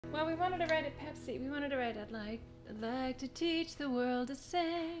Well, we wanted to write at Pepsi. We wanted to write, I'd like to teach the world to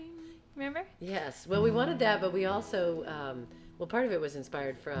sing. Remember? Yes. Well, we wanted that, but we also, well, part of it was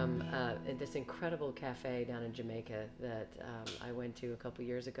inspired from this incredible cafe down in Jamaica that I went to a couple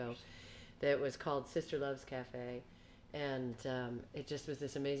years ago that was called Sister Loves Cafe. And it just was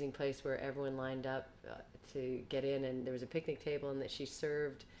this amazing place where everyone lined up to get in, and there was a picnic table, and that she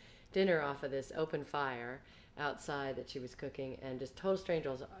served dinner off of this open fire outside that she was cooking, and just total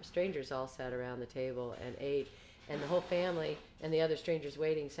strangers all sat around the table and ate, and the whole family and the other strangers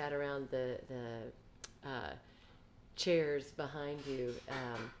waiting sat around the chairs behind you,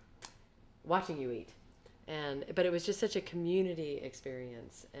 watching you eat. But it was just such a community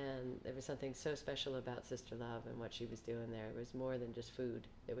experience, and there was something so special about Sister Love and what she was doing there. It was more than just food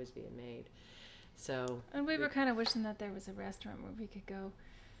that was being made. So, and we were kind of wishing that there was a restaurant where we could go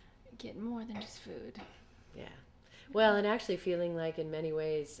get more than just food. Yeah. Well, and actually feeling like in many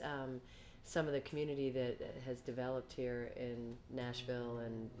ways some of the community that has developed here in Nashville,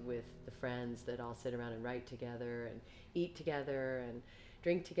 and with the friends that all sit around and write together and eat together and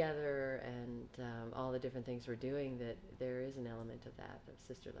drink together, and all the different things we're doing, that there is an element of that, of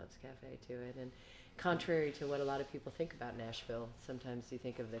Sister Loves Cafe to it. And contrary to what a lot of people think about Nashville, sometimes you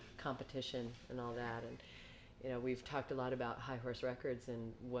think of the competition and all that, and you know, we've talked a lot about High Horse Records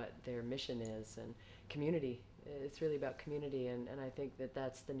and what their mission is, and community. It's really about community, and I think that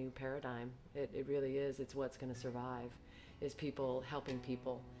that's the new paradigm. It really is. It's what's going to survive, is people helping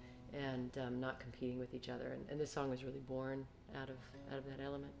people, and not competing with each other. And this song was really born out of that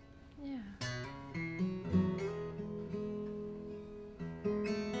element. Yeah.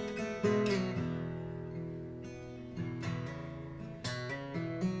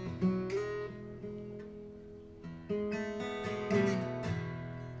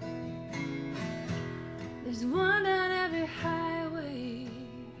 There's one on every highway.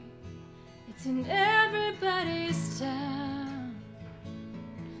 It's in everybody's town.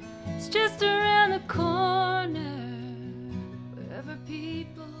 It's just around the corner, wherever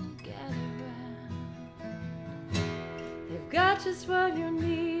people gather round. They've got just what you're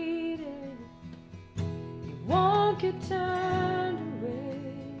needing. You won't get turned away.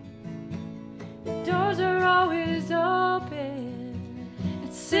 The doors are always open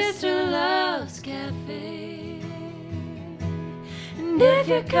at Sister Love's Cafe. And if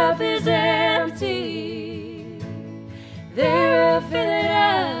your cup is empty, they will fill it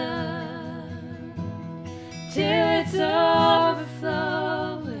up till it's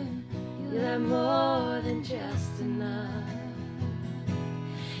overflowing. You'll have more than just enough.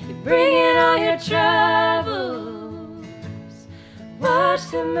 You're bringing all your troubles, watch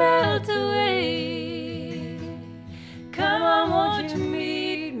them melt away. Come on, won't you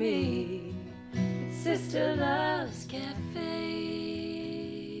meet me at Sister Love's Cafe?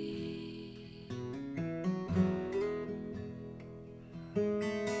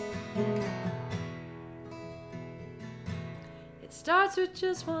 It starts with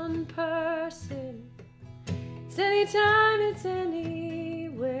just one person. It's anytime, it's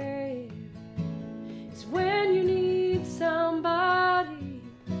anywhere. It's when you need somebody,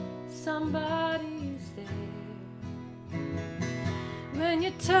 somebody's there. When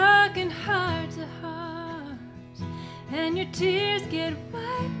you're talking heart to heart, and your tears get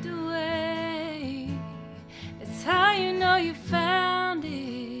wiped away, that's how you know you found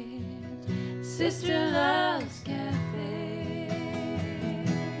it, Sister Love's Cafe.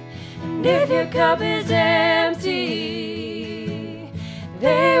 And if your cup is empty,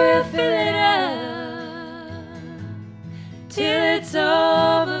 they will fill it up till it's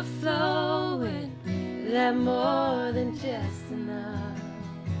overflowing. You'll have more than just enough.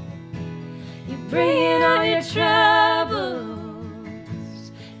 You're bringing all your troubles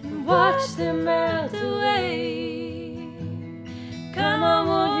and watch them melt away. Come on,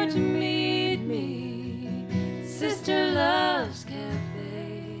 won't you meet me at Sister Love's Cafe?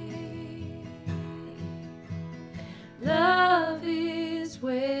 Love is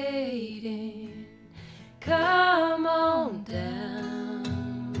waiting. Come on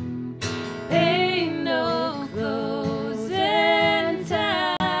down. Ain't no closing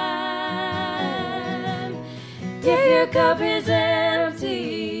time. If your cup is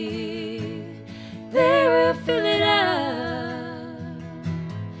empty, they will fill it up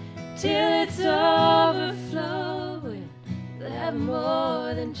till it's overflowing. They'll have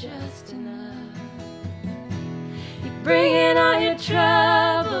more than just enough. You're bringing all your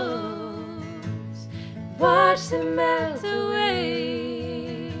troubles, watch them melt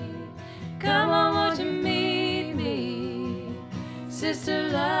away. Come on, won't you meet me, Sister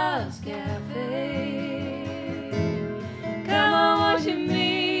Love's Cafe? Come on, won't you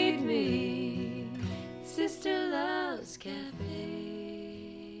meet baby.